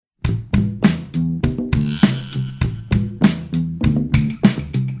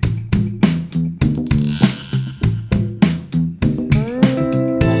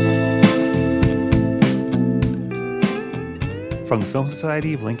From the Film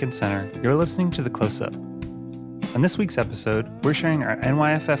Society of Lincoln Center, you're listening to The Close-Up. On this week's episode, we're sharing our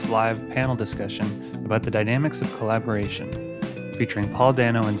NYFF Live panel discussion about the dynamics of collaboration, featuring Paul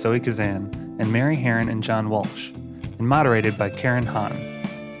Dano and Zoe Kazan, and Mary Herron and John Walsh, and moderated by Karen Hahn.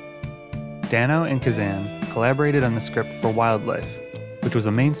 Dano and Kazan collaborated on the script for Wildlife, which was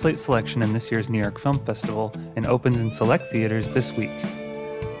a main slate selection in this year's New York Film Festival and opens in select theaters this week.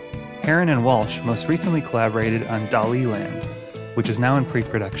 Herron and Walsh most recently collaborated on Dali Land, which is now in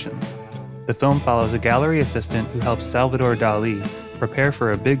pre-production. The film follows a gallery assistant who helps Salvador Dali prepare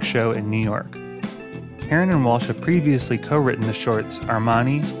for a big show in New York. Herron and Walsh have previously co-written the shorts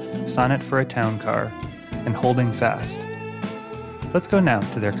Armani, Sonnet for a Town Car, and Holding Fast. Let's go now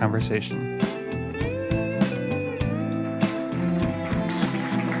to their conversation.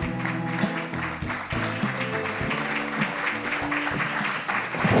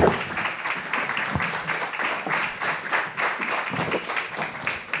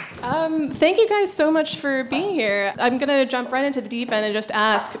 Thank you guys so much for being here. I'm going to jump right into the deep end and just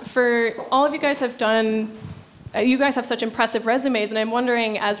ask, for all of you guys have such impressive resumes, and I'm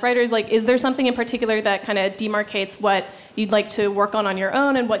wondering, as writers, is there something in particular that kind of demarcates what you'd like to work on your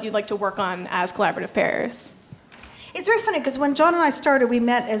own and what you'd like to work on as collaborative pairs? It's very funny, because when John and I started, we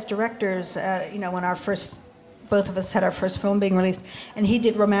met as directors, when both of us had our first film being released, and he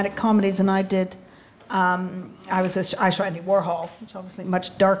did romantic comedies, and I shot Andy Warhol, which obviously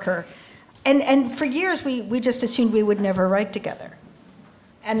much darker. And for years, we just assumed we would never write together.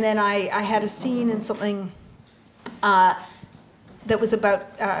 And then I had a scene in something that was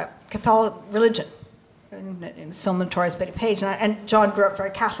about Catholic religion. In his film Notorious Betty Page. And John grew up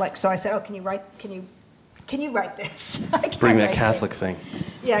very Catholic, so I said, can you write this? Bring that Catholic thing.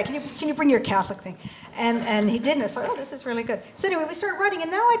 Yeah, can you bring your Catholic thing? And he did, and it's like, this is really good. So anyway, we started writing,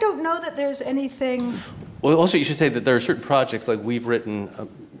 and now I don't know that there's anything... Well, also you should say that there are certain projects, like we've written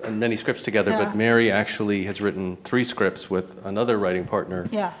many scripts together, but Mary actually has written 3 scripts with another writing partner.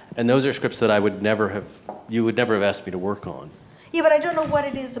 Yeah. And those are scripts that you would never have asked me to work on. Yeah, but I don't know what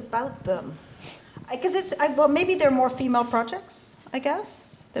it is about them. Because maybe they're more female projects, I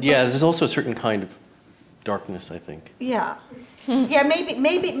guess. There's also a certain kind of darkness, I think. Yeah. Yeah, maybe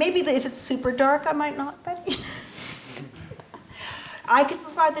if it's super dark, I might not, but I could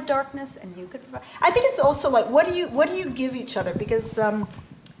provide the darkness, and you could provide. I think it's also what do you give each other? Because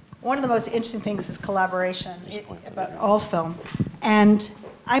one of the most interesting things is collaboration about all film, and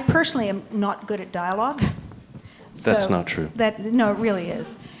I personally am not good at dialogue. That's not true. No, it really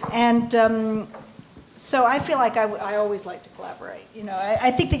is, and so I feel like I always like to collaborate.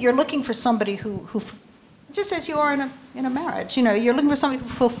 I think that you're looking for somebody who just as you are in a marriage, you're looking for somebody who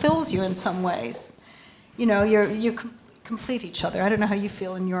fulfills you in some ways. You complete each other. I don't know how you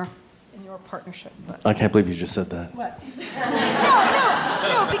feel in your partnership. But. I can't believe you just said that. What?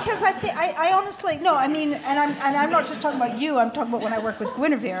 No, because I honestly no. I mean, and I'm not just talking about you. I'm talking about when I work with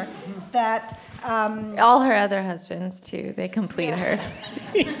Guinevere, that. All her other husbands too. They complete her.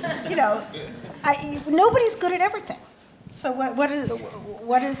 Nobody's good at everything. So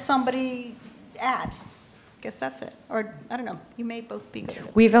what does somebody add? I guess that's it. Or I don't know. You may both be good at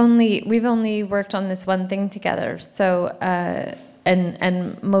it. We've only worked on this one thing together. So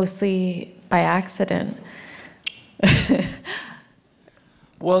and mostly by accident.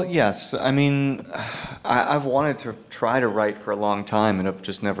 Well, yes. I mean, I've wanted to try to write for a long time, and I've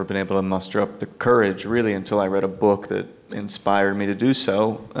just never been able to muster up the courage, really, until I read a book that inspired me to do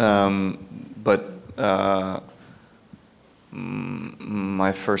so.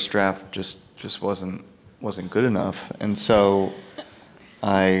 My first draft just wasn't good enough, and so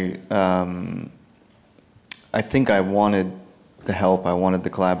I think I wanted the help. I wanted the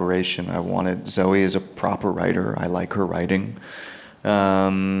collaboration. I wanted Zoe as a proper writer. I like her writing.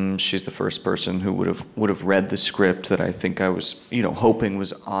 She's the first person who would have read the script that I think I was hoping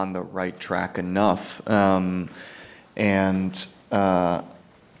was on the right track enough. I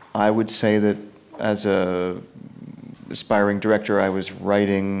would say that as a aspiring director, I was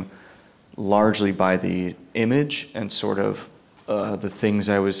writing largely by the image and sort of the things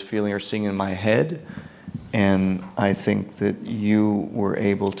I was feeling or seeing in my head. And I think that you were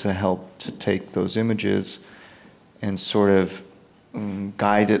able to help to take those images and sort of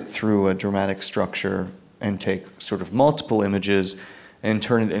guide it through a dramatic structure and take sort of multiple images and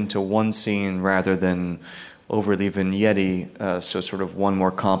turn it into one scene rather than overly vignette-y, so sort of one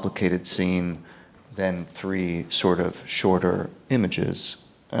more complicated scene than 3 sort of shorter images.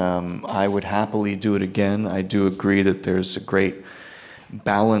 I would happily do it again. I do agree that there's a great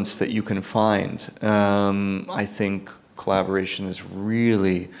balance that you can find. I think collaboration is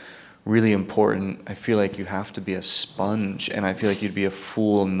really, really important. I feel like you have to be a sponge, and I feel like you'd be a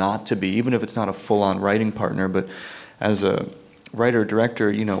fool not to be, even if it's not a full-on writing partner. But as a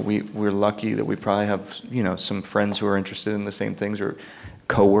writer-director, we're lucky that we probably have, some friends who are interested in the same things, or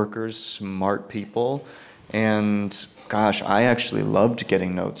coworkers, smart people. And gosh, I actually loved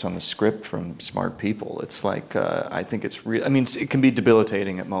getting notes on the script from smart people. It's like, I think it's real. I mean, it can be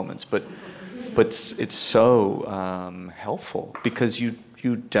debilitating at moments, but it's so helpful, because you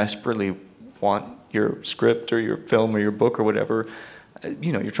desperately want your script or your film or your book or whatever.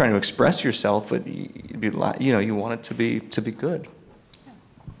 You're trying to express yourself, but you want it to be good.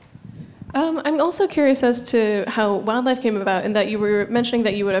 I'm also curious as to how Wildlife came about, and that you were mentioning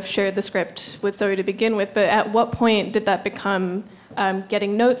that you would have shared the script with Zoe to begin with, but at what point did that become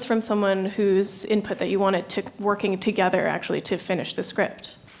getting notes from someone whose input that you wanted to working together actually to finish the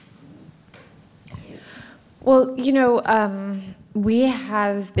script? Well, we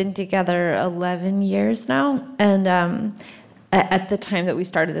have been together 11 years now, and at the time that we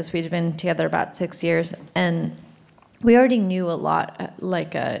started this, we'd been together about 6 years, and we already knew a lot,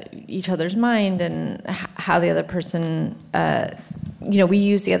 each other's mind and how the other person, we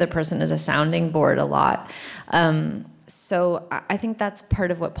use the other person as a sounding board a lot. So I think that's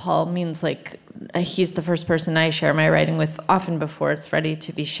part of what Paul means, he's the first person I share my writing with, often before it's ready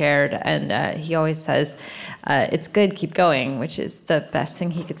to be shared, and he always says, it's good, keep going, which is the best thing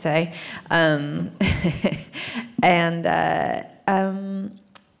he could say. And,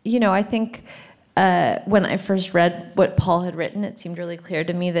 I think when I first read what Paul had written, it seemed really clear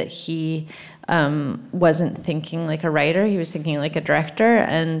to me that he wasn't thinking like a writer, he was thinking like a director,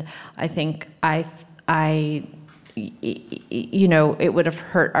 and I think it would have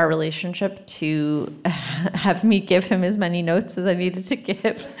hurt our relationship to have me give him as many notes as I needed to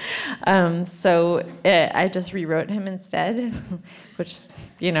give. So I just rewrote him instead, which,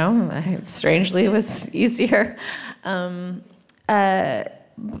 strangely was easier. But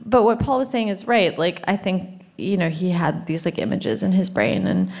what Paul was saying is right. I think, he had these images in his brain,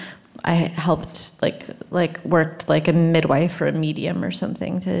 and I helped worked like a midwife or a medium or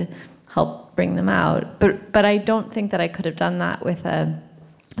something to help bring them out. But I don't think that I could have done that with I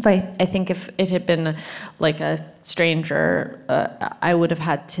think if it had been a stranger, I would have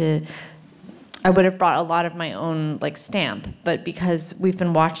brought a lot of my own stamp. But because we've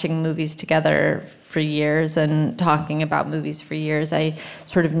been watching movies together for years and talking about movies for years, I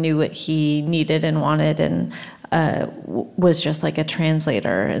sort of knew what he needed and wanted, and was just like a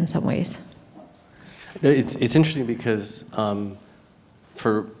translator in some ways. It's interesting because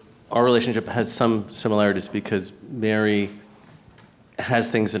for our relationship has some similarities, because Mary has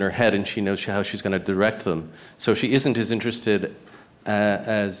things in her head and she knows how she's going to direct them. So she isn't as interested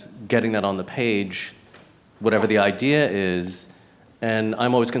as getting that on the page, whatever the idea is. And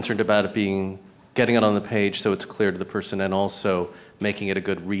I'm always concerned about it getting it on the page so it's clear to the person, and also making it a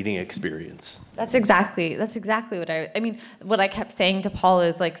good reading experience. That's exactly what I kept saying to Paul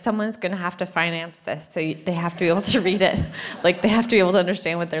is someone's going to have to finance this, so they have to be able to read it. They have to be able to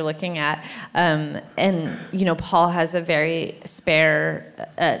understand what they're looking at. And Paul has a very spare,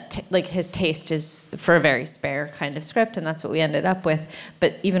 his taste is for a very spare kind of script, and that's what we ended up with.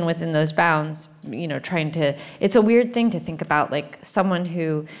 But even within those bounds, it's a weird thing to think about, someone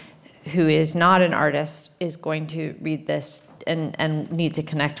who is not an artist is going to read this and need to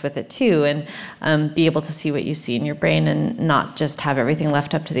connect with it too, and be able to see what you see in your brain, and not just have everything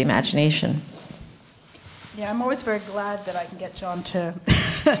left up to the imagination. Yeah, I'm always very glad that I can get John to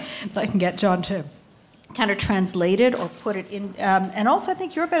kind of translate it or put it in. And also, I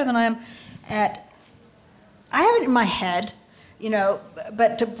think you're better than I am I have it in my head,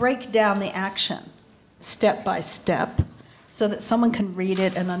 but to break down the action step by step, so that someone can read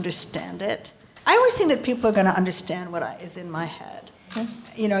it and understand it. I always think that people are going to understand what is in my head.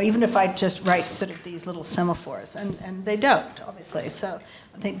 Even if I just write sort of these little semaphores, and they don't, obviously. So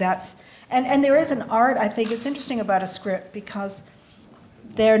I think that's, and there is an art, I think it's interesting about a script, because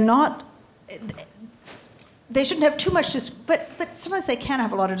they shouldn't have too much, but sometimes they can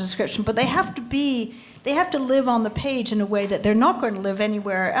have a lot of description, but they have to live on the page in a way that they're not going to live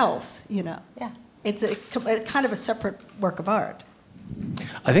anywhere else, Yeah. It's a kind of a separate work of art.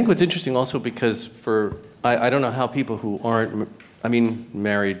 I think what's interesting also, because I don't know how people who aren't,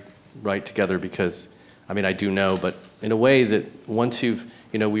 married write together, because, I do know, but in a way that once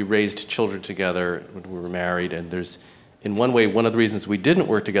we raised children together when we were married, and in one way, one of the reasons we didn't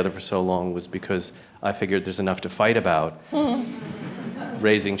work together for so long was because I figured there's enough to fight about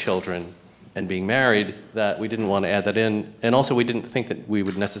raising children and being married, that we didn't want to add that in. And also we didn't think that we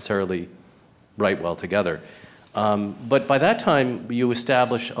would necessarily write well together. But by that time, you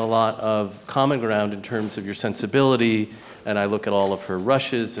establish a lot of common ground in terms of your sensibility, and I look at all of her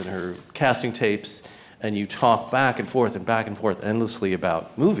rushes and her casting tapes, and you talk back and forth endlessly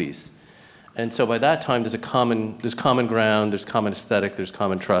about movies. And so by that time, there's common ground, there's common aesthetic, there's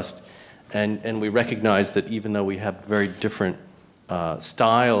common trust, and we recognize that even though we have very different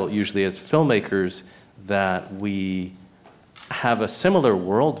style, usually as filmmakers, that we have a similar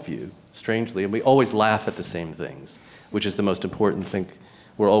worldview, strangely, and we always laugh at the same things, which is the most important thing.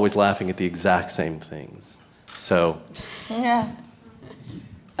 We're always laughing at the exact same things. So. Yeah.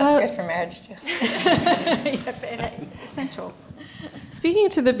 That's good for marriage, too. It's essential. Speaking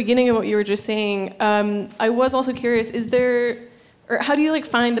to the beginning of what you were just saying, I was also curious, how do you like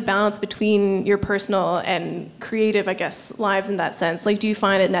find the balance between your personal and creative, I guess, lives in that sense? Like, do you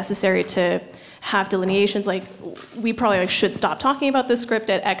find it necessary to have delineations, like we probably like should stop talking about this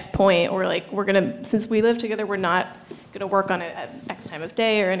script at X point, or like since we live together, we're not gonna work on it at X time of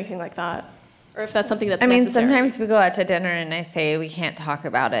day or anything like that? Or if that's something that's necessary. Sometimes we go out to dinner and I say we can't talk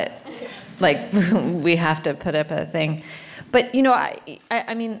about it. Like, we have to put up a thing. But,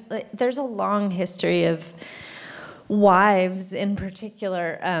 I mean, there's a long history of wives in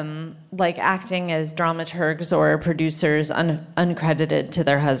particular, like acting as dramaturgs or producers uncredited to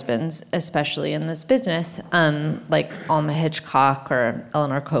their husbands, especially in this business, like Alma Hitchcock or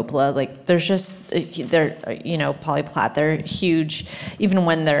Eleanor Coppola. Like, there's just, Polly Platt, they're huge. Even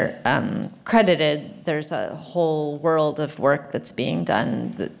when they're credited, there's a whole world of work that's being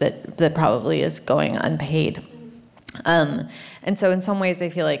done that probably is going unpaid. And so in some ways I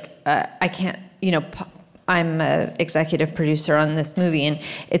feel like I can't, I'm an executive producer on this movie, and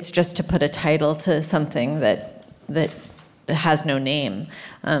it's just to put a title to something that has no name.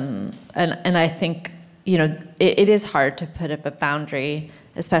 And I think, it is hard to put up a boundary,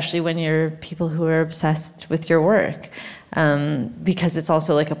 especially when you're people who are obsessed with your work, because it's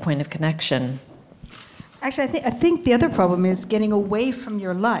also like a point of connection. Actually, I think the other problem is getting away from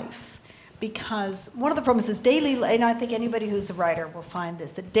your life. Because one of the problems is and I think anybody who's a writer will find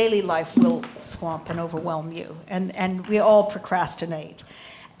this, that daily life will swamp and overwhelm you, and we all procrastinate.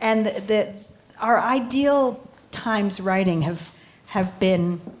 And our ideal times writing have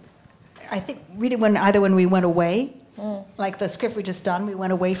been, I think, really when we went away, like the script we just done, we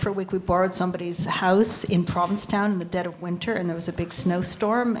went away for a week, we borrowed somebody's house in Provincetown in the dead of winter, and there was a big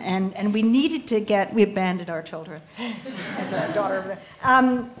snowstorm, and we needed to we abandoned our children, as our daughter over there.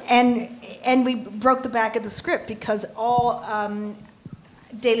 And we broke the back of the script because all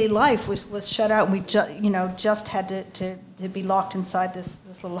daily life was shut out, and we just had to be locked inside this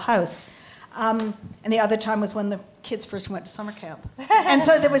little house. And the other time was when the kids first went to summer camp. And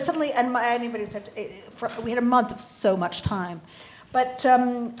so there was suddenly, anybody said, we had a month of so much time. But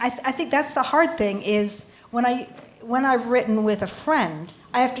I think that's the hard thing is when I've written with a friend,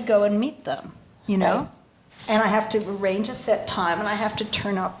 I have to go and meet them, Right. And I have to arrange a set time, and I have to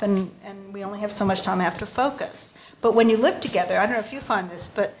turn up, and we only have so much time I have to focus. But when you live together, I don't know if you find this,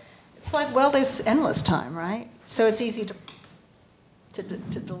 but it's like, well, there's endless time, right? So it's easy to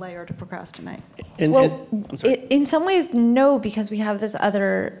delay or to procrastinate. I'm sorry. In some ways, no, because we have this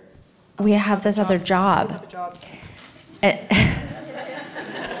other job. Other jobs.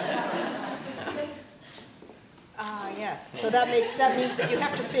 Yes. So that means that you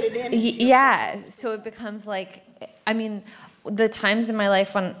have to fit it in. Yeah. So it becomes like, the times in my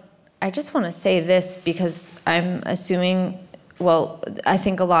life when I just want to say this because I'm assuming, I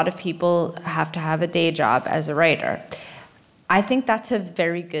think a lot of people have to have a day job as a writer. I think that's a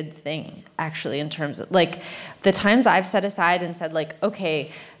very good thing, actually, in terms of, like, the times I've set aside and said, like,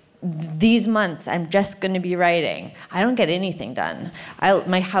 okay, these months I'm just going to be writing. I don't get anything done.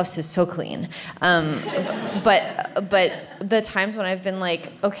 My house is so clean. But the times when I've been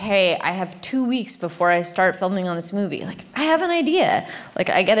like, okay, I have 2 weeks before I start filming on this movie. Like, I have an idea. Like,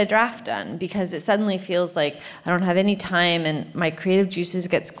 I get a draft done because it suddenly feels like I don't have any time and my creative juices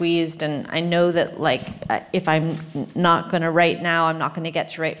get squeezed. And I know that, like, if I'm not going to write now, I'm not going to get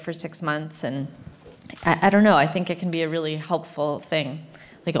to write for 6 months. And I don't know. I think it can be a really helpful thing.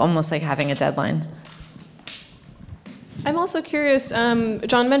 Like, almost like having a deadline. I'm also curious,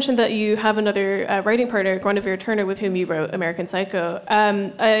 John mentioned that you have another writing partner, Guinevere Turner, with whom you wrote American Psycho.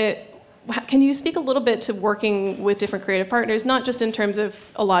 Can you speak a little bit to working with different creative partners, not just in terms of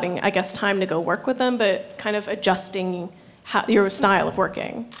allotting, I guess, time to go work with them, but kind of adjusting your style of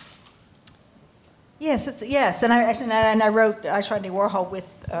working? Yes, and I wrote I Shot Andy Warhol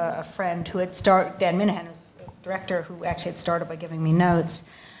with a friend who had started, Dan Minahan, who's a director who actually had started by giving me notes.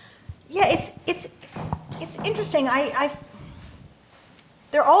 Yeah, it's interesting.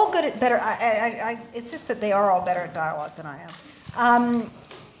 they're all good at better. It's just that they are all better at dialogue than I am.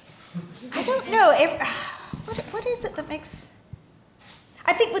 I don't know. What is it that makes?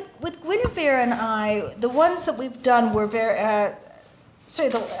 I think with Guinevere and I, the ones that we've done were very. So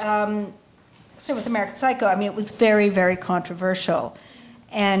with American Psycho, I mean, it was very, very controversial,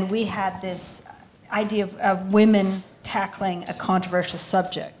 and we had this idea of women tackling a controversial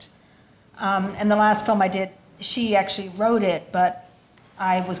subject. And the last film I did, she actually wrote it, but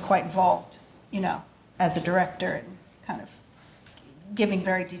I was quite involved, as a director and kind of giving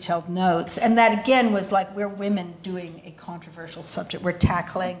very detailed notes. And that again was like, we're women doing a controversial subject. We're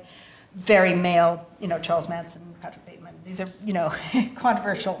tackling very male, Charles Manson, Patrick Bateman. These are,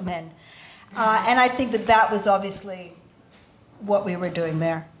 controversial men. And I think that was obviously what we were doing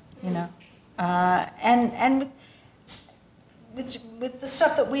there, And with the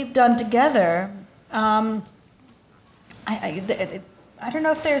stuff that we've done together, I don't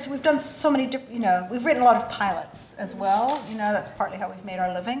know if we've done so many different, we've written a lot of pilots as well, that's partly how we've made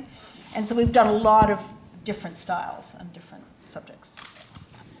our living. And so we've done a lot of different styles and different subjects.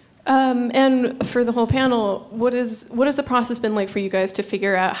 And for the whole panel, what has the process been like for you guys to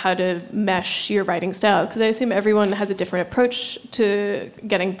figure out how to mesh your writing styles? Because I assume everyone has a different approach to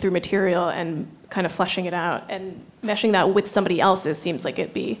getting through material and kind of fleshing it out, and meshing that with somebody else's seems like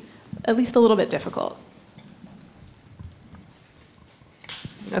it'd be at least a little bit difficult.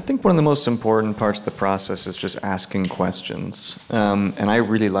 I think one of the most important parts of the process is just asking questions. And I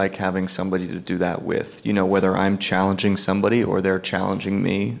really like having somebody to do that with, whether I'm challenging somebody or they're challenging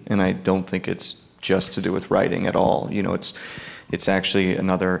me. And I don't think it's just to do with writing at all. It's actually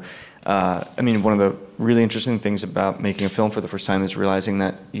another, one of the really interesting things about making a film for the first time is realizing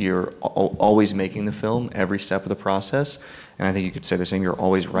that you're always making the film every step of the process. And I think you could say the same, you're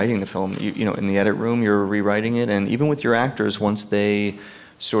always writing the film. In the edit room, you're rewriting it. And even with your actors, once they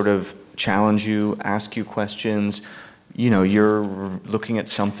sort of challenge you, ask you questions, you're looking at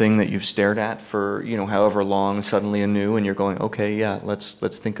something that you've stared at for, however long, suddenly anew, and you're going, okay, yeah, let's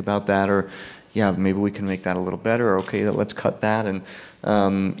think about that, or yeah, maybe we can make that a little better, or okay, let's cut that, and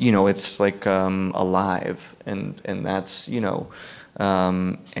it's like alive, and that's,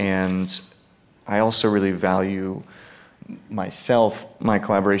 and I also really value my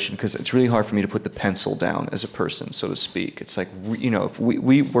collaboration, because it's really hard for me to put the pencil down as a person, so to speak. It's like, if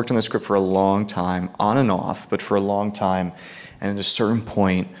we worked on the script for a long time, on and off, but for a long time, and at a certain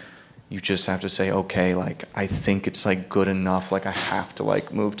point, you just have to say, okay, like, I think it's like good enough, like I have to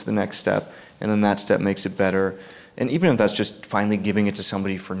like move to the next step, and then that step makes it better. And even if that's just finally giving it to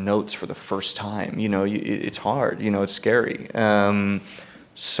somebody for notes for the first time, it's hard, it's scary.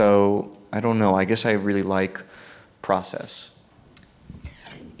 So, I don't know, I guess I really like process.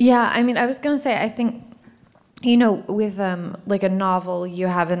 Yeah, I was going to say, I think, with like a novel, you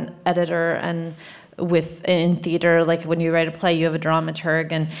have an editor, and in theater, like when you write a play, you have a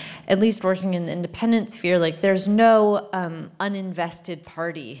dramaturg, and at least working in the independent sphere, like there's no uninvested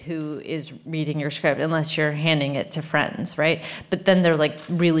party who is reading your script unless you're handing it to friends, right? But then they're like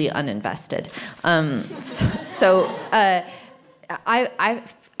really uninvested.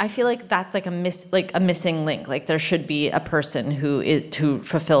 I feel like that's like a missing link. Like there should be a person who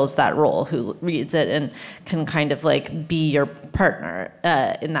fulfills that role, who reads it and can kind of like be your partner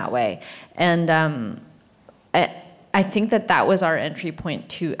in that way. And I think that was our entry point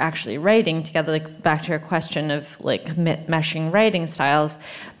to actually writing together. Like back to your question of like meshing writing styles.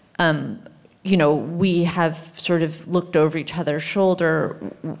 We have sort of looked over each other's shoulder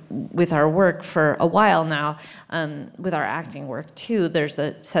with our work for a while now. With our acting work too, there's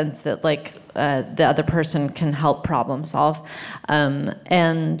a sense that like the other person can help problem solve,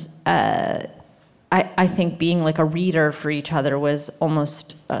 and I think being like a reader for each other was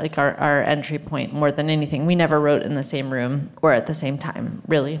almost like our entry point more than anything. We never wrote in the same room or at the same time,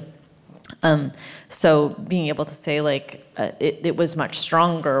 really. So being able to say like it was much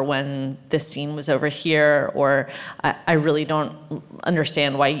stronger when this scene was over here, or I really don't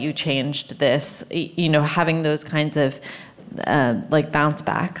understand why you changed this. Having those kinds of like bounce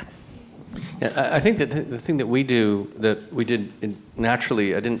back. Yeah, I think that the thing that we did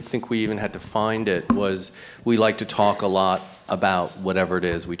naturally, I didn't think we even had to find it, was we like to talk a lot about whatever it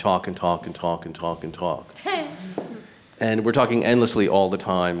is. We talk and talk and talk and talk and talk. And we're talking endlessly all the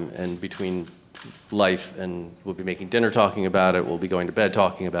time, and between life, and we'll be making dinner talking about it, we'll be going to bed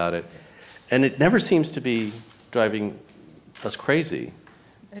talking about it. And it never seems to be driving us crazy.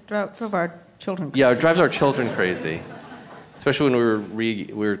 It drove our children crazy. Yeah, it drives our children crazy. Especially when we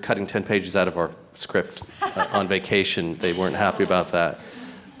were cutting 10 pages out of our script on vacation. They weren't happy about that.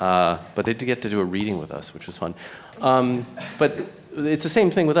 But they did get to do a reading with us, which was fun. But it's the same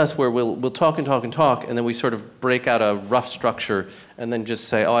thing with us, where we'll talk and talk and talk, and then we sort of break out a rough structure, and then just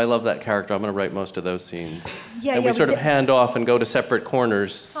say, oh, I love that character, I'm going to write most of those scenes. And we sort of hand off and go to separate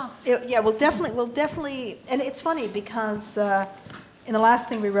corners. Yeah, we'll definitely, and it's funny because in the last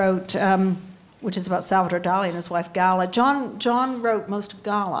thing we wrote, which is about Salvador Dali and his wife Gala, John wrote most of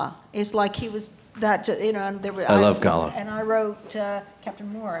Gala. It's like he was that, and there were. I love Gala. And I wrote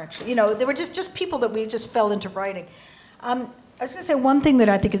Captain Moore, actually. They were just people that we just fell into writing. I was going to say one thing that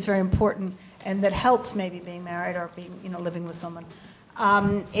I think is very important and that helps maybe being married or being, living with someone,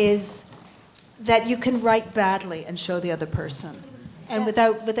 is that you can write badly and show the other person, and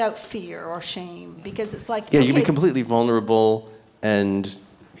without fear or shame, because it's like you can be completely vulnerable, and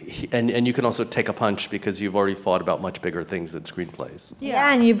you can also take a punch because you've already thought about much bigger things than screenplays.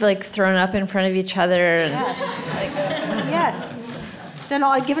 Yeah, and you've like thrown up in front of each other. And Yes. No,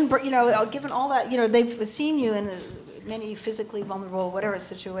 I've given all that. They've seen you in many physically vulnerable, whatever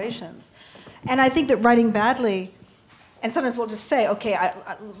situations, and I think that writing badly, and sometimes we'll just say, okay,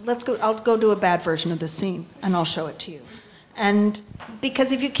 I'll go do a bad version of this scene, and I'll show it to you, and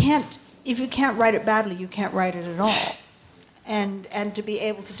because if you can't write it badly, you can't write it at all, and to be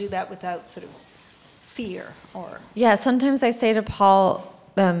able to do that without sort of fear or. Yeah, sometimes I say to Paul,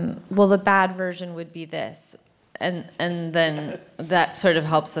 well, the bad version would be this, and then that sort of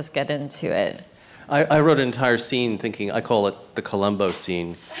helps us get into it. I wrote an entire scene thinking, I call it the Columbo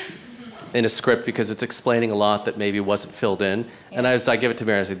scene, in a script because it's explaining a lot that maybe wasn't filled in. And as I give it to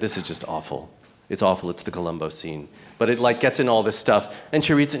Mary, I say, this is just awful. It's awful, it's the Columbo scene. But it like gets in all this stuff. And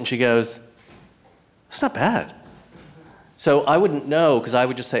she reads it and she goes, it's not bad. So I wouldn't know, because I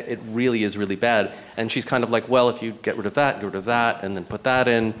would just say, it really is really bad. And she's kind of like, well, if you get rid of that, and then put that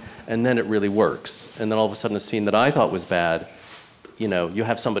in, and then it really works. And then all of a sudden a scene that I thought was bad, you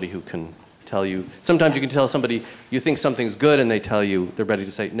have somebody who can tell you. Sometimes you can tell somebody you think something's good and they tell you they're ready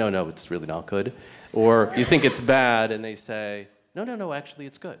to say, no, it's really not good. Or you think it's bad and they say, no, actually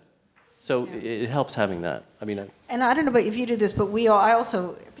it's good. So it helps having that. And I don't know about if you do this, but I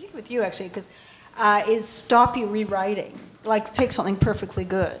also, with you actually, because is stop you rewriting. Like take something perfectly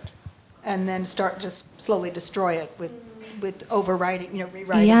good and then start just slowly destroy it with overwriting,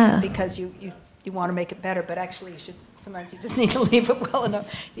 rewriting it because you want to make it better, but actually sometimes you just need to leave it well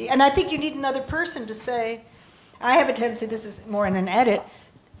enough. And I think you need another person to say, I have a tendency, this is more in an edit,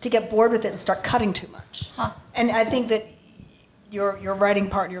 to get bored with it and start cutting too much. And I think that your writing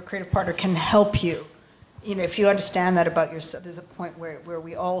partner, your creative partner can help you. If you understand that about yourself, there's a point where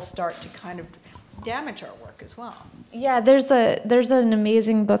we all start to kind of damage our work as well. Yeah, there's an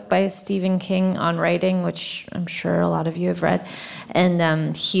amazing book by Stephen King on writing, which I'm sure a lot of you have read,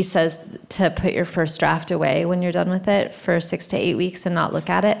 and he says to put your first draft away when you're done with it for 6 to 8 weeks and not look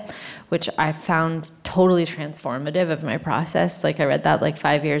at it, which I found totally transformative of my process. Like I read that like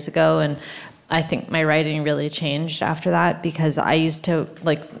 5 years ago, and I think my writing really changed after that, because I used to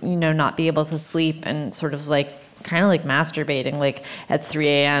not be able to sleep and sort of kind of like masturbating, like at 3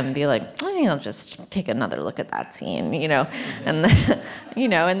 a.m. be like, I think I'll just take another look at that scene, and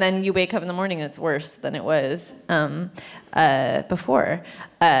and then you wake up in the morning and it's worse than it was before.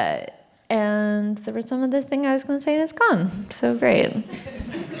 And there was some other thing I was going to say and it's gone. So great.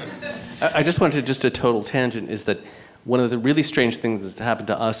 I just wanted a total tangent is that one of the really strange things that's happened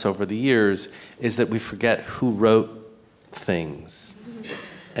to us over the years is that we forget who wrote things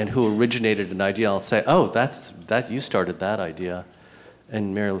and who originated an idea. I'll say, oh, that you started that idea.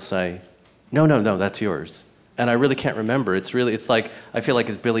 And Mary will say, no, that's yours. And I really can't remember. It's like, I feel like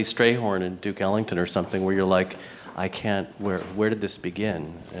it's Billy Strayhorn and Duke Ellington or something where you're like, I can't, where did this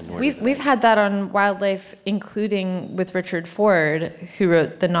begin? And we've had that on Wildlife, including with Richard Ford, who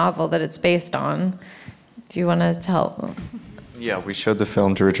wrote the novel that it's based on. Do you want to tell? Yeah, we showed the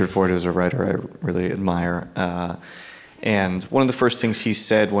film to Richard Ford, who's a writer I really admire. And one of the first things he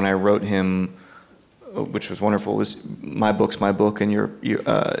said when I wrote him, which was wonderful, was my book's my book and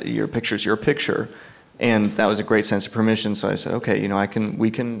your picture's your picture. And that was a great sense of permission. So I said, okay, we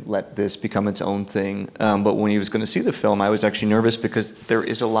can let this become its own thing. But when he was going to see the film, I was actually nervous because there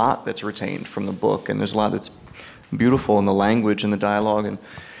is a lot that's retained from the book, and there's a lot that's beautiful in the language and the dialogue.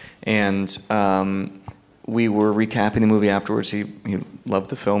 And we were recapping the movie afterwards. He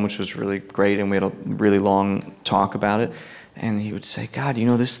loved the film, which was really great, and we had a really long talk about it. And he would say, God,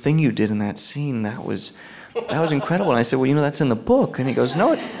 this thing you did in that scene, that was incredible. And I said, well, that's in the book. And he goes,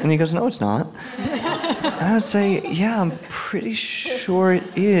 no, it's not. And I would say, yeah, I'm pretty sure it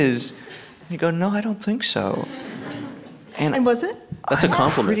is. And he'd go, no, I don't think so. And was it? That's a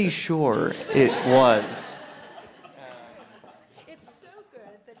compliment. I'm pretty sure it was. It's so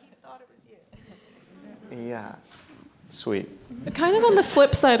good that he thought it was you. Yeah. Sweet. Kind of on the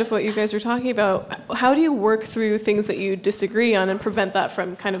flip side of what you guys were talking about, how do you work through things that you disagree on and prevent that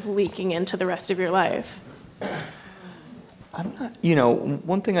from kind of leaking into the rest of your life? I'm not, you know,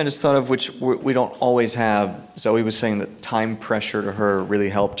 one thing I just thought of, which we don't always have, Zoe was saying that time pressure to her really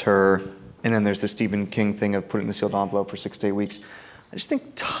helped her. And then there's the Stephen King thing of putting the sealed envelope for 6 to 8 weeks. I just think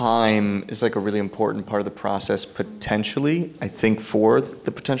time is like a really important part of the process potentially, I think, for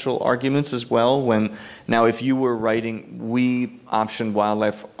the potential arguments as well. When now if you were writing, we optioned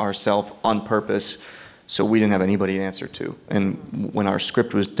wildlife ourselves on purpose, so we didn't have anybody to answer to. And when our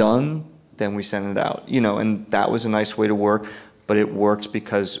script was done, then we sent it out, you know, and that was a nice way to work, but it worked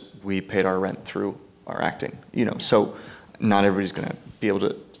because we paid our rent through our acting, you know, so not everybody's gonna be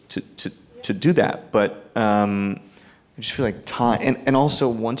able to do that, but I just feel like time, and also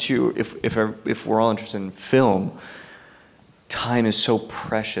once you, if we're all interested in film, time is so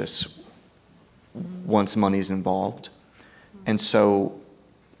precious once money's involved, and so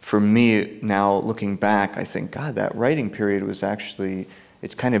for me now looking back, I think, God, that writing period was actually,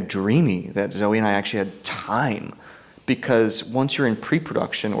 it's kind of dreamy that Zoe and I actually had time, because once you're in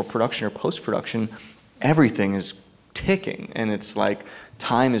pre-production or production or post-production, everything is ticking, and it's like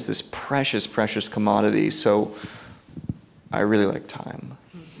time is this precious, precious commodity. So I really like time.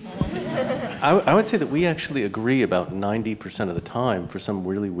 I would say that we actually agree about 90% of the time for some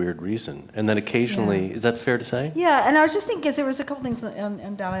really weird reason, and then occasionally, is that fair to say? Yeah, and I was just thinking, because there was a couple things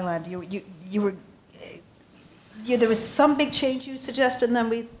on Dollyland. There was some big change you suggested, and then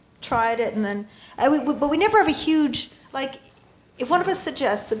we tried it, and then, but we never have a huge, like, if one of us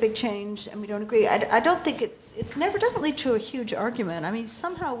suggests a big change and we don't agree, I don't think it's never, doesn't lead to a huge argument. I mean,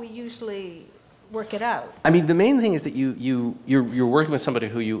 somehow we usually work it out. I mean, the main thing is that you're working with somebody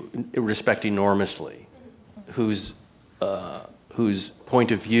who you respect enormously, whose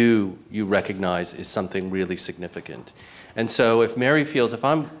point of view you recognize is something really significant. And so if Mary feels, if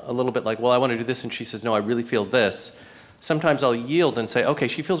I'm a little bit like, well, I want to do this, and she says, no, I really feel this, sometimes I'll yield and say, okay,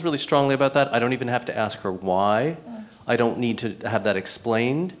 she feels really strongly about that. I don't even have to ask her why. I don't need to have that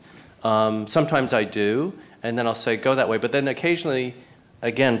explained. Sometimes I do, and then I'll say, go that way. But then occasionally,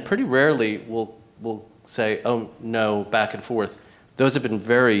 again, pretty rarely, we'll say, oh, no, back and forth. Those have been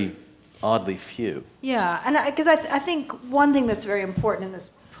very oddly few. Yeah, and because I think one thing that's very important in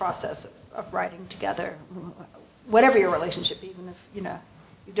this process of writing together, whatever your relationship, even if you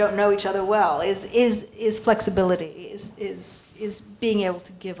don't know each other well, is flexibility, is being able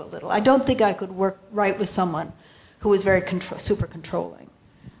to give a little. I don't think I could write with someone who was very super controlling.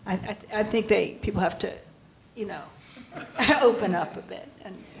 I think people have to, open up a bit.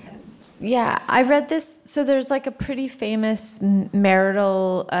 Yeah, I read this. So there's like a pretty famous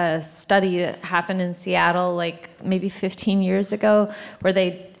marital study that happened in Seattle, like maybe 15 years ago, where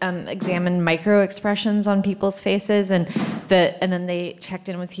they examined micro expressions on people's faces, and then they checked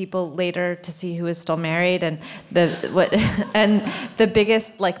in with people later to see who was still married, and the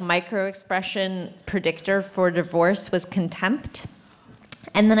biggest like micro expression predictor for divorce was contempt.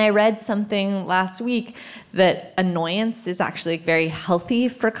 And then I read something last week that annoyance is actually very healthy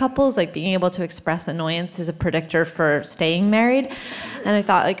for couples, like being able to express annoyance is a predictor for staying married. And I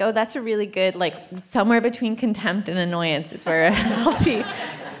thought, like, oh, that's a really good, like, somewhere between contempt and annoyance is where a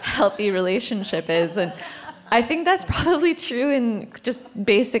healthy relationship is. And I think that's probably true in just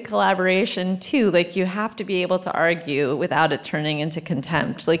basic collaboration too. Like, you have to be able to argue without it turning into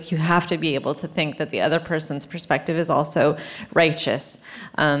contempt. Like, you have to be able to think that the other person's perspective is also righteous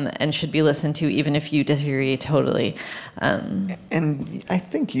and should be listened to, even if you disagree totally. And I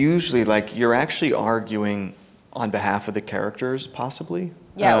think usually, like, you're actually arguing on behalf of the characters, possibly.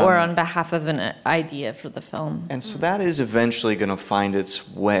 Yeah, or on behalf of an idea for the film. And so that is eventually going to find its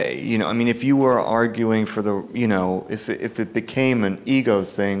way. I mean, if you were arguing for the, if it became an ego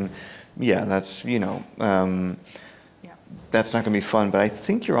thing, yeah, that's, that's not going to be fun. But I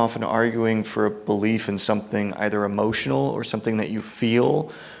think you're often arguing for a belief in something either emotional or something that you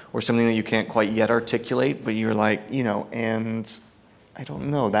feel or something that you can't quite yet articulate, but you're like, and I don't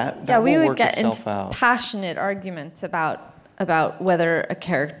know, that we will would work get itself into out. passionate arguments about whether a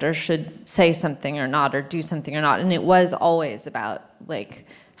character should say something or not, or do something or not, and it was always about like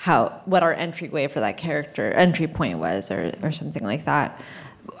what our entry point was, or something like that.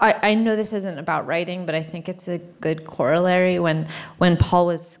 I know this isn't about writing, but I think it's a good corollary. When Paul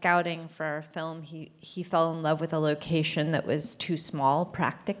was scouting for our film, he fell in love with a location that was too small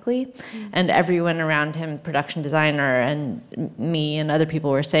practically, and everyone around him, production designer and me and other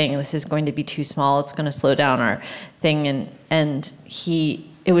people, were saying this is going to be too small. It's going to slow down our thing, and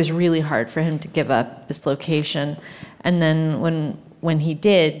it was really hard for him to give up this location. And then when he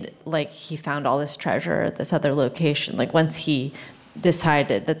did, like, he found all this treasure at this other location. Like, once he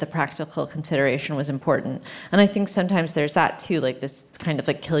decided that the practical consideration was important. And I think sometimes there's that too, like this kind of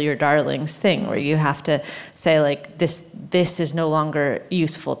like kill your darlings thing, where you have to say, like, this is no longer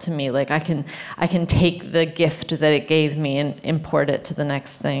useful to me. Like, I can take the gift that it gave me and import it to the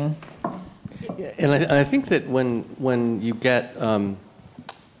next thing. And I think that when you get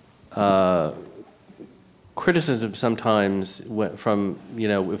criticism sometimes from,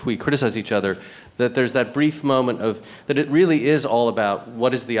 if we criticize each other, that there's that brief moment of that it really is all about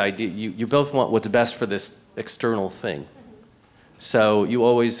what is the idea. You both want what's best for this external thing. So you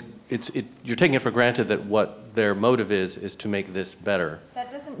always, you're taking it for granted that what their motive is to make this better.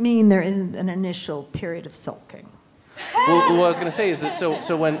 That doesn't mean there isn't an initial period of sulking. Well, what I was going to say is that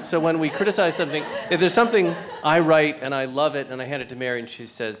so when we criticize something, if there's something I write and I love it and I hand it to Mary and she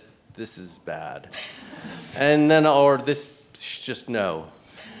says, this is bad, and then, or this, just no.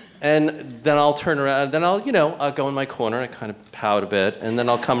 And then I'll turn around, then I'll go in my corner and I kind of pout a bit, and then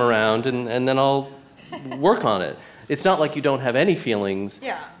I'll come around and then I'll work on it. It's not like you don't have any feelings,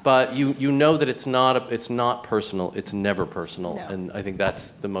 but you know that it's not personal, it's never personal, no. And I think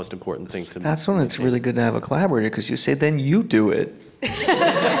that's the most important thing to That's when it's really good to have a collaborator, because you say, then you do it.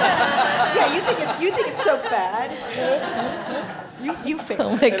 Yeah, you think it's so bad. You fix it.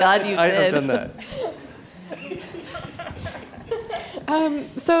 Oh my God, you did. I've done that.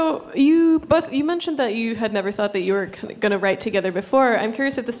 So you mentioned that you had never thought that you were going to write together before. I'm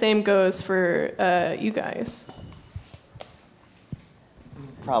curious if the same goes for you guys.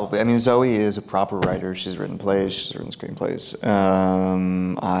 Probably. I mean, Zoe is a proper writer. She's written plays. She's written screenplays.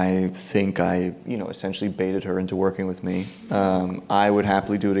 I think I, essentially baited her into working with me. I would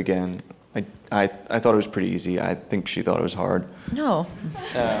happily do it again. I thought it was pretty easy. I think she thought it was hard. No.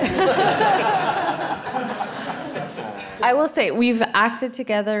 I will say, we've acted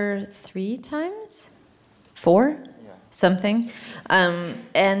together 3 times? 4? Yeah. Something.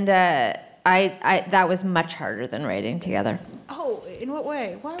 And that was much harder than writing together. Oh, in what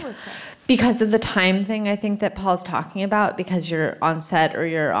way? Why was that? Because of the time thing, I think, that Paul's talking about, because you're on set or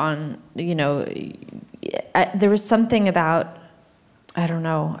you're on, there was something about, I don't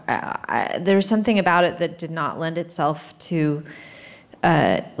know, there was something about it that did not lend itself to,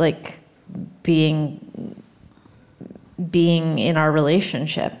 being in our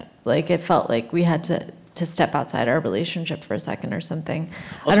relationship. Like, it felt like we had to step outside our relationship for a second or something.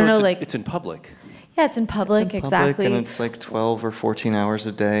 Also, I don't know, it's in public. Yeah, it's in public, exactly. And it's like 12 or 14 hours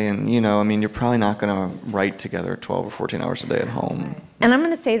a day. And, you're probably not going to write together 12 or 14 hours a day at home. And I'm going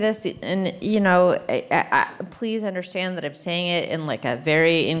to say this, and, please understand that I'm saying it in like a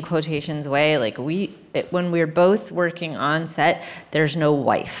very, in quotations, way. Like, when we're both working on set, there's no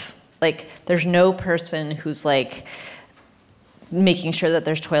wife. Like, there's no person who's like making sure that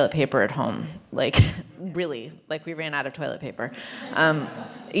there's toilet paper at home. Like, really, like, we ran out of toilet paper.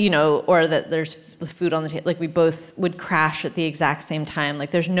 Or that there's food on the table. Like, we both would crash at the exact same time.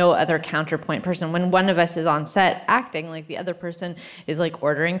 Like, there's no other counterpoint person. When one of us is on set acting, like, the other person is like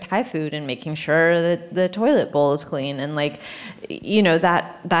ordering Thai food and making sure that the toilet bowl is clean. And like,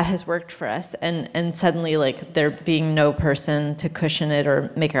 that has worked for us. And suddenly, like, there being no person to cushion it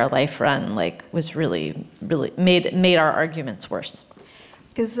or make our life run, like, was really, really made our arguments worse.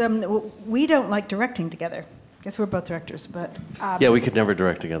 Because we don't like directing together. I guess we're both directors, but... yeah, we could never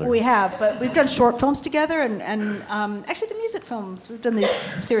direct together. We have, but we've done short films together, and actually the music films. We've done these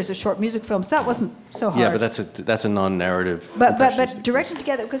series of short music films. That wasn't so hard. Yeah, but that's a non-narrative. But directing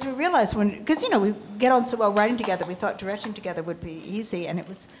together, because we realized because we get on so well writing together, we thought directing together would be easy, and it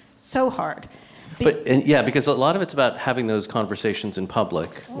was so hard. Because a lot of it's about having those conversations in public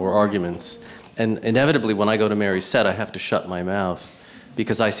or arguments, and inevitably when I go to Mary's set, I have to shut my mouth,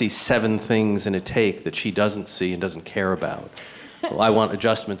 because I see 7 things in a take that she doesn't see and doesn't care about. Well, I want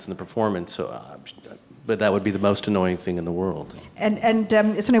adjustments in the performance, but that would be the most annoying thing in the world. And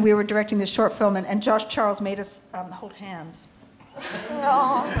we were directing this short film, and Josh Charles made us hold hands.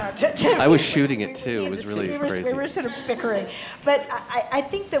 I was shooting it too. It was really crazy. We were sort of bickering. But I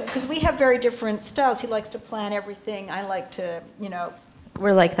think that because we have very different styles, he likes to plan everything. I like to,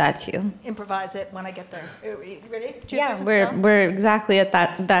 We're like that too. Improvise it when I get there. You ready? Yeah, we're exactly at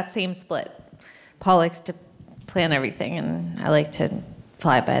that same split. Paul likes to plan everything, and I like to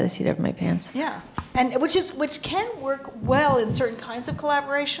fly by the seat of my pants. Yeah, and which can work well in certain kinds of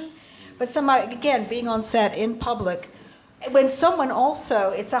collaboration, but again, being on set in public, when someone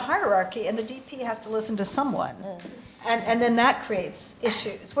also, it's a hierarchy, and the DP has to listen to someone. And then that creates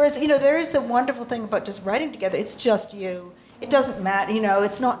issues. Whereas, there is the wonderful thing about just writing together. It's just you. It doesn't matter,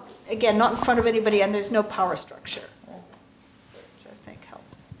 it's not in front of anybody, and there's no power structure.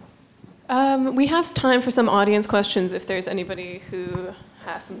 We have time for some audience questions if there's anybody who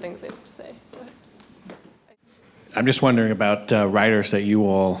has some things they'd like to say. Go ahead. I'm just wondering about writers that you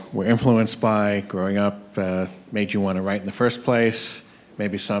all were influenced by growing up, made you want to write in the first place,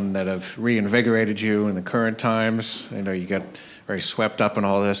 maybe some that have reinvigorated you in the current times. I know you get very swept up in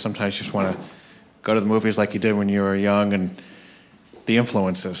all this. Sometimes you just want to go to the movies like you did when you were young, and the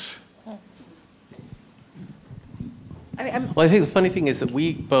influences. Well, I think the funny thing is that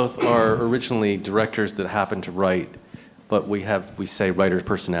we both are originally directors that happen to write, but we say writers'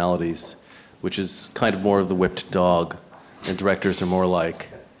 personalities, which is kind of more of the whipped dog, and directors are more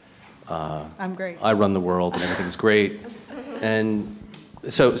like, I'm great. I run the world and everything's great. And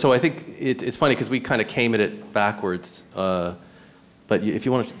so I think it's funny because we kind of came at it backwards. But if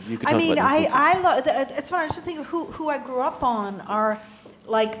you want to, you could talk about influences. I love. It's funny. I was just thinking who I grew up on are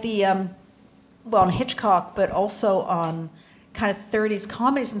like the on Hitchcock, but also on kind of 30s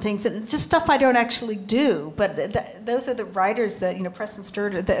comedies and things, and just stuff I don't actually do. But those are the writers that, Preston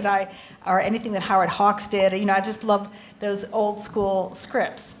Sturges, or anything that Howard Hawks did. I just love those old school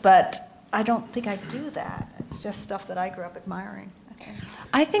scripts. But I don't think I do that. It's just stuff that I grew up admiring. Okay.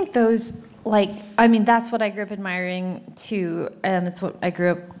 I think those, that's what I grew up admiring too. It's what I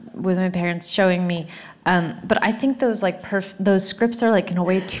grew up with my parents showing me. But I think those those scripts are in a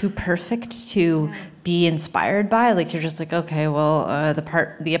way too perfect to be inspired by. You're just okay, well,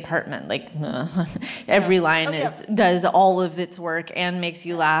 the apartment, every line does all of its work and makes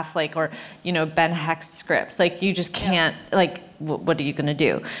you laugh, or Ben Hecht's scripts. You just can't what are you gonna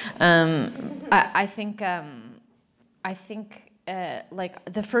do? I think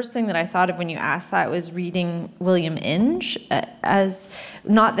the first thing that I thought of when you asked that was reading William Inge, as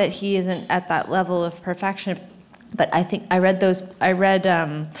not that he isn't at that level of perfection, but I think I read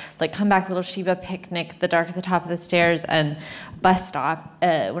Come Back Little Sheba, Picnic, The Dark at the Top of the Stairs, and Bus Stop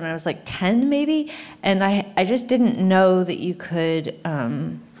when I was 10 maybe, and I just didn't know that you could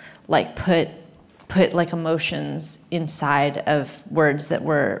put emotions inside of words that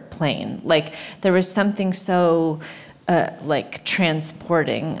were plain. There was something so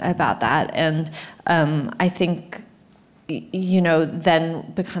transporting about that, and I think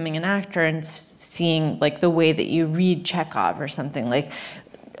then becoming an actor and seeing the way that you read Chekhov or something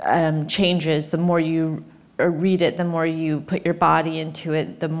changes. The more you read it, the more you put your body into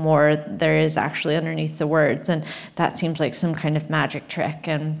it, the more there is actually underneath the words, and that seems like some kind of magic trick.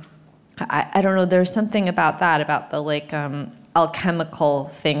 And I don't know, there's something about that, about the alchemical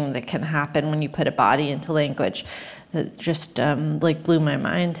thing that can happen when you put a body into language, that just blew my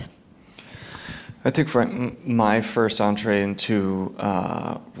mind. I think for my first entree into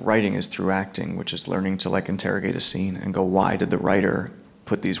writing is through acting, which is learning to interrogate a scene and go, why did the writer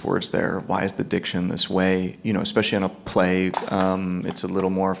put these words there? Why is the diction this way? Especially in a play, it's a little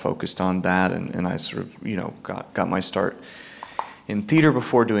more focused on that, and I sort of got my start in theater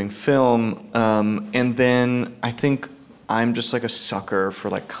before doing film, and then I think I'm just a sucker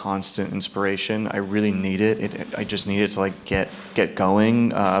for constant inspiration. I really need it. I just need it to get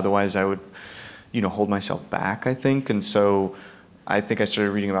going. Otherwise, I would, hold myself back, I think. And so I think I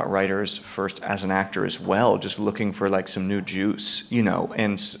started reading about writers first as an actor as well, just looking for some new juice,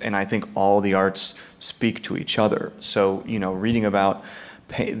 and I think all the arts speak to each other. So, reading about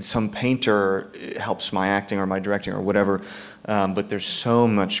some painter helps my acting or my directing or whatever, but there's so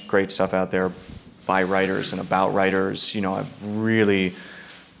much great stuff out there by writers and about writers. I've really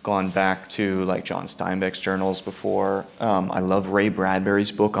gone back to John Steinbeck's journals before. I love Ray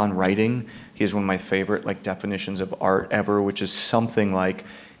Bradbury's book on writing. He has one of my favorite definitions of art ever, which is something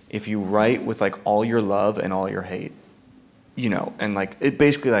if you write with all your love and all your hate, and it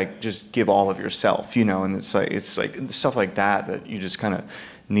basically just give all of yourself, and it's stuff like that you just kind of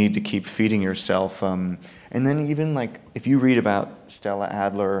need to keep feeding yourself. And then even if you read about Stella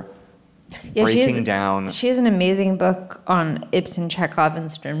Adler, breaking down. She has an amazing book on Ibsen, Chekhov,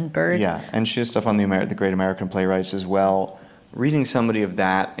 and Strindberg. Yeah, and she has stuff on the Great American Playwrights as well. Reading somebody of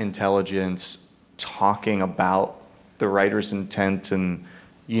that intelligence talking about the writer's intent and,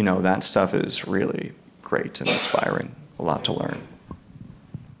 that stuff is really great and inspiring. A lot to learn.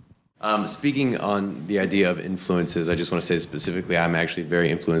 Speaking on the idea of influences, I just want to say specifically, I'm actually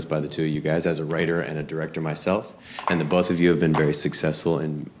very influenced by the two of you guys as a writer and a director myself, and the both of you have been very successful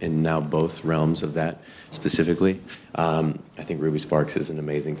in now both realms of that specifically. I think Ruby Sparks is an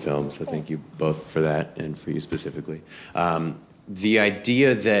amazing film, so thank you both for that and for you specifically. The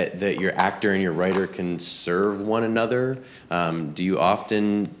idea that your actor and your writer can serve one another, do you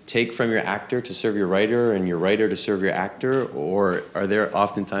often take from your actor to serve your writer and your writer to serve your actor? Or are there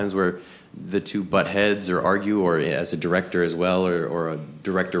often times where the two butt heads or argue, or as a director as well, or a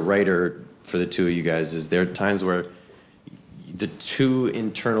director-writer for the two of you guys? Is there times where the two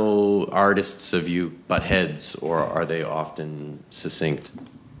internal artists of you butt heads, or are they often succinct?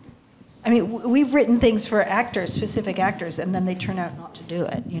 I mean, we've written things for actors, specific actors, and then they turn out not to do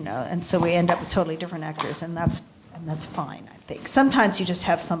it, and so we end up with totally different actors, and that's fine, I think. Sometimes you just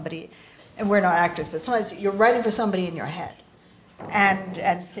have somebody, and we're not actors, but sometimes you're writing for somebody in your head, and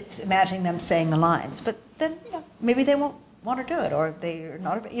it's imagining them saying the lines, but then maybe they won't want to do it, or they're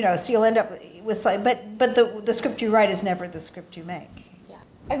not, so you'll end up with, but the script you write is never the script you make. Yeah.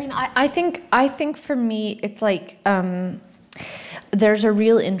 I mean, I think for me, it's like, there's a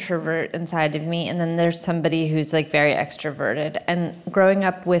real introvert inside of me, and then there's somebody who's like very extroverted. And growing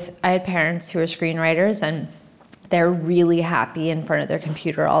up I had parents who were screenwriters, and they're really happy in front of their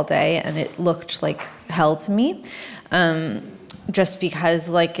computer all day, and it looked like hell to me. Just because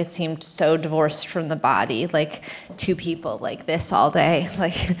like it seemed so divorced from the body, like two people like this all day,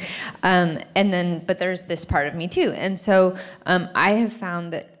 like, but there's this part of me too. And so I have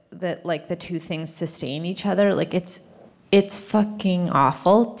found that like the two things sustain each other. Like it's fucking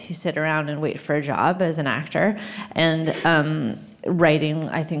awful to sit around and wait for a job as an actor. And writing,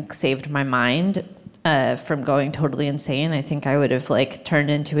 I think, saved my mind from going totally insane. I think I would have like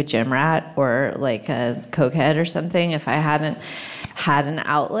turned into a gym rat or like a cokehead or something if I hadn't had an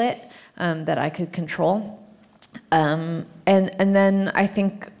outlet that I could control. And then I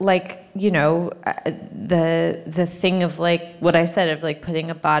think like, the thing of like what I said of like putting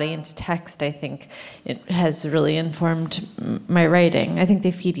a body into text, I think it has really informed my writing. I think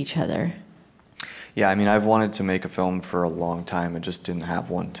they feed each other. Yeah, I mean, I've wanted to make a film for a long time and just didn't have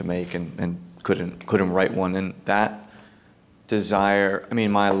one to make and couldn't write one. And that desire, I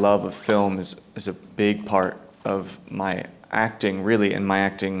mean, my love of film is a big part of my acting, really, and my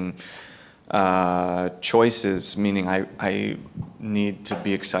acting choices, meaning I need to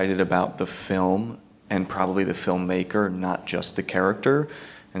be excited about the film and probably the filmmaker, not just the character.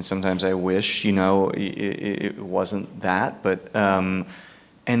 And sometimes I wish, it wasn't that. But and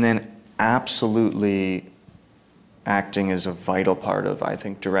then absolutely acting is a vital part of, I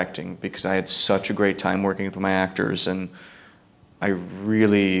think, directing, because I had such a great time working with my actors, and I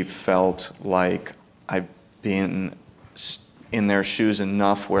really felt like I've been in their shoes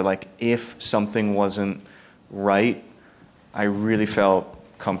enough where, like, if something wasn't right, I really felt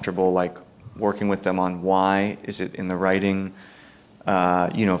comfortable, like, working with them on why. Is it in the writing?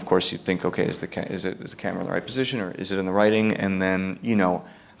 Of course, you think, okay, is the camera in the right position, or is it in the writing? And then,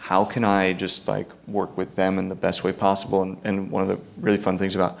 how can I just, like, work with them in the best way possible? And one of the really fun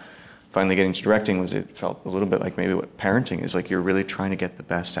things about finally getting to directing was it felt a little bit like maybe what parenting is. Like, you're really trying to get the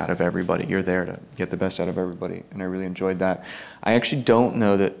best out of everybody. You're there to get the best out of everybody, and I really enjoyed that. I actually don't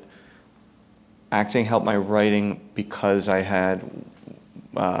know that acting helped my writing because I had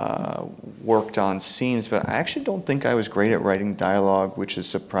worked on scenes, but I actually don't think I was great at writing dialogue, which is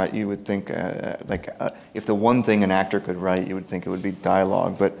surprising. You would think, if the one thing an actor could write, you would think it would be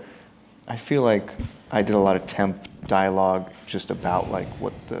dialogue, but I feel like I did a lot of temp dialogue just about, like,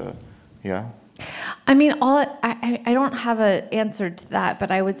 what the... Yeah. I mean, I don't have an answer to that, but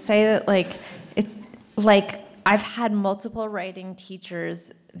I would say that, like, it's like I've had multiple writing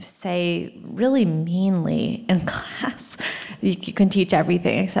teachers say really meanly in class, you can teach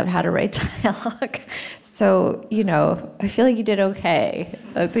everything except how to write dialogue. So, I feel like you did okay.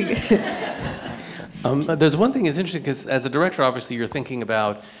 I think. There's one thing that's interesting, because as a director, obviously, you're thinking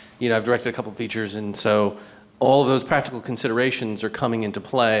about, I've directed a couple of features, and so all of those practical considerations are coming into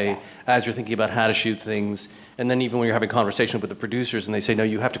play as you're thinking about how to shoot things. And then even when you're having conversation with the producers and they say, no,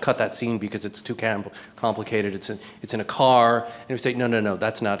 you have to cut that scene because it's too complicated, it's in a car. And we say, no,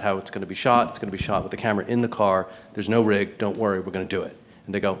 that's not how it's going to be shot. It's going to be shot with the camera in the car. There's no rig, don't worry, we're going to do it.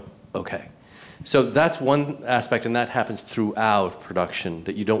 And they go, okay. So that's one aspect, and that happens throughout production,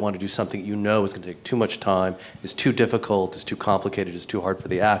 that you don't want to do something you know is going to take too much time, is too difficult, is too complicated, is too hard for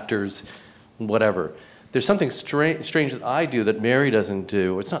the actors, whatever. There's something strange that I do that Mary doesn't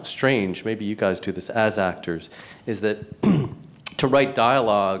do. It's not strange, maybe you guys do this as actors, is that to write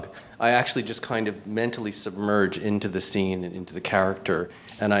dialogue, I actually just kind of mentally submerge into the scene and into the character,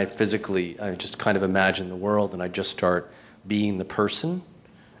 and I just kind of imagine the world, and I just start being the person.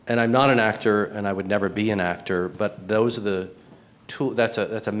 And I'm not an actor, and I would never be an actor, but those are the tools. That's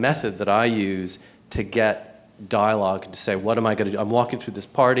a method that I use to get dialogue, to say, what am I going to do? I'm walking through this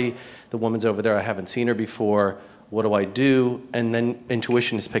party, the woman's over there, I haven't seen her before, what do I do? And then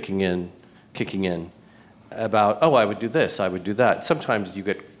intuition is kicking in about, oh, I would do this, I would do that. Sometimes you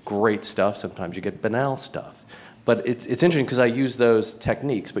get great stuff, sometimes you get banal stuff. But it's interesting because I use those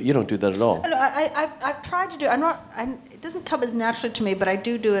techniques, but you don't do that at all. I've tried to do. It doesn't come as naturally to me, but I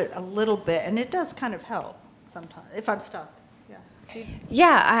do it a little bit, and it does kind of help sometimes if I'm stuck. Yeah.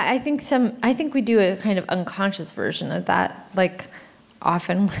 Yeah, I think we do a kind of unconscious version of that. Like,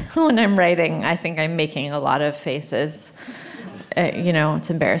 often when I'm writing, I think I'm making a lot of faces. It's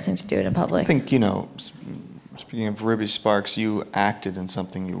embarrassing to do it in public. I think, speaking of Ruby Sparks, you acted in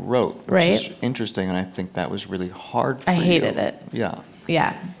something you wrote, which right? is interesting, and I think that was really hard for you. I hated it. Yeah.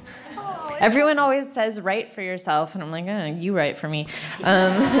 Yeah. Everyone always says, write for yourself, and I'm like, you write for me.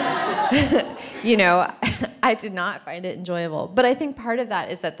 I did not find it enjoyable. But I think part of that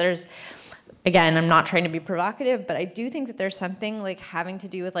is that there's, again, I'm not trying to be provocative, but I do think that there's something like having to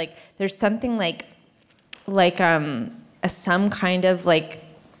do with like, there's something some kind of like,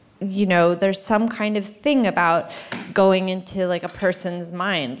 there's some kind of thing about going into like a person's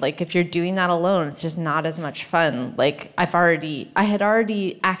mind. Like if you're doing that alone, it's just not as much fun. Like I had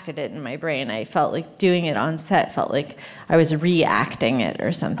already acted it in my brain. I felt like doing it on set felt like I was reacting it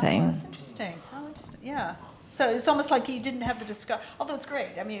or something. Oh, that's interesting. Yeah. So it's almost like you didn't have the discovery, although it's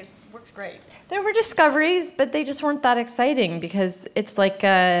great. I mean, it works great. There were discoveries, but they just weren't that exciting because it's like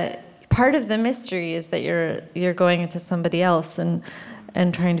part of the mystery is that you're going into somebody else and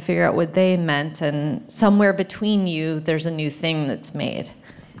trying to figure out what they meant, and somewhere between you, there's a new thing that's made.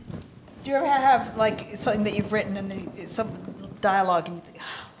 Do you ever have like something that you've written and then some dialogue and you think,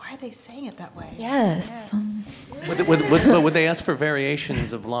 why are they saying it that way? Yes. Would they ask for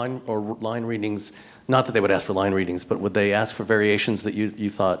variations of line readings? Not that they would ask for line readings, but would they ask for variations that you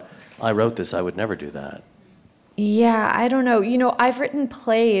thought, I wrote this, I would never do that? Yeah, I don't know. I've written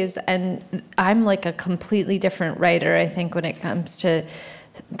plays, and I'm like a completely different writer, I think, when it comes to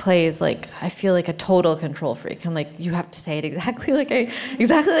plays. Like, I feel like a total control freak. I'm like, you have to say it exactly like I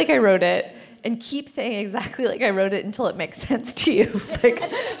wrote it, and keep saying exactly like I wrote it until it makes sense to you. Like,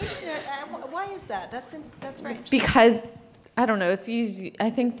 why is that? That's very interesting. Because I don't know. It's usually, I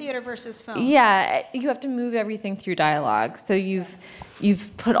think, theater versus film. Yeah, you have to move everything through dialogue. So you've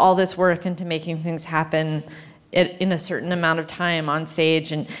put all this work into making things happen in a certain amount of time on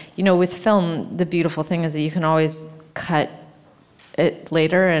stage. And, with film, the beautiful thing is that you can always cut it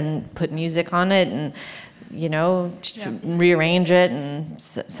later and put music on it and, rearrange it, and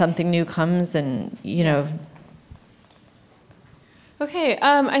something new comes and, Okay,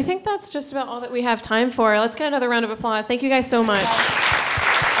 I think that's just about all that we have time for. Let's get another round of applause. Thank you guys so much.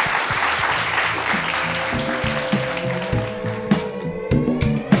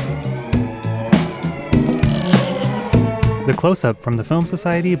 The Close-Up from the Film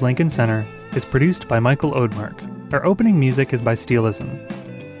Society of Lincoln Center is produced by Michael Odemark. Our opening music is by Steelism.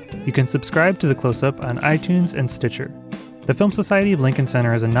 You can subscribe to The Close-Up on iTunes and Stitcher. The Film Society of Lincoln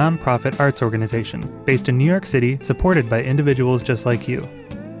Center is a non-profit arts organization based in New York City, supported by individuals just like you.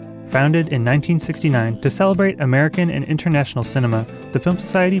 Founded in 1969 to celebrate American and international cinema, the Film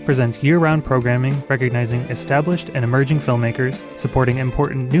Society presents year-round programming recognizing established and emerging filmmakers, supporting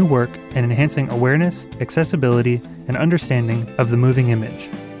important new work, and enhancing awareness, accessibility, and understanding of the moving image.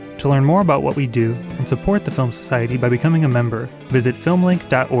 To learn more about what we do and support the Film Society by becoming a member, visit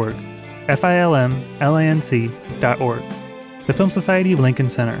filmlink.org, filmlanc.org. The Film Society of Lincoln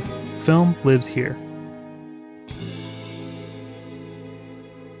Center. Film lives here.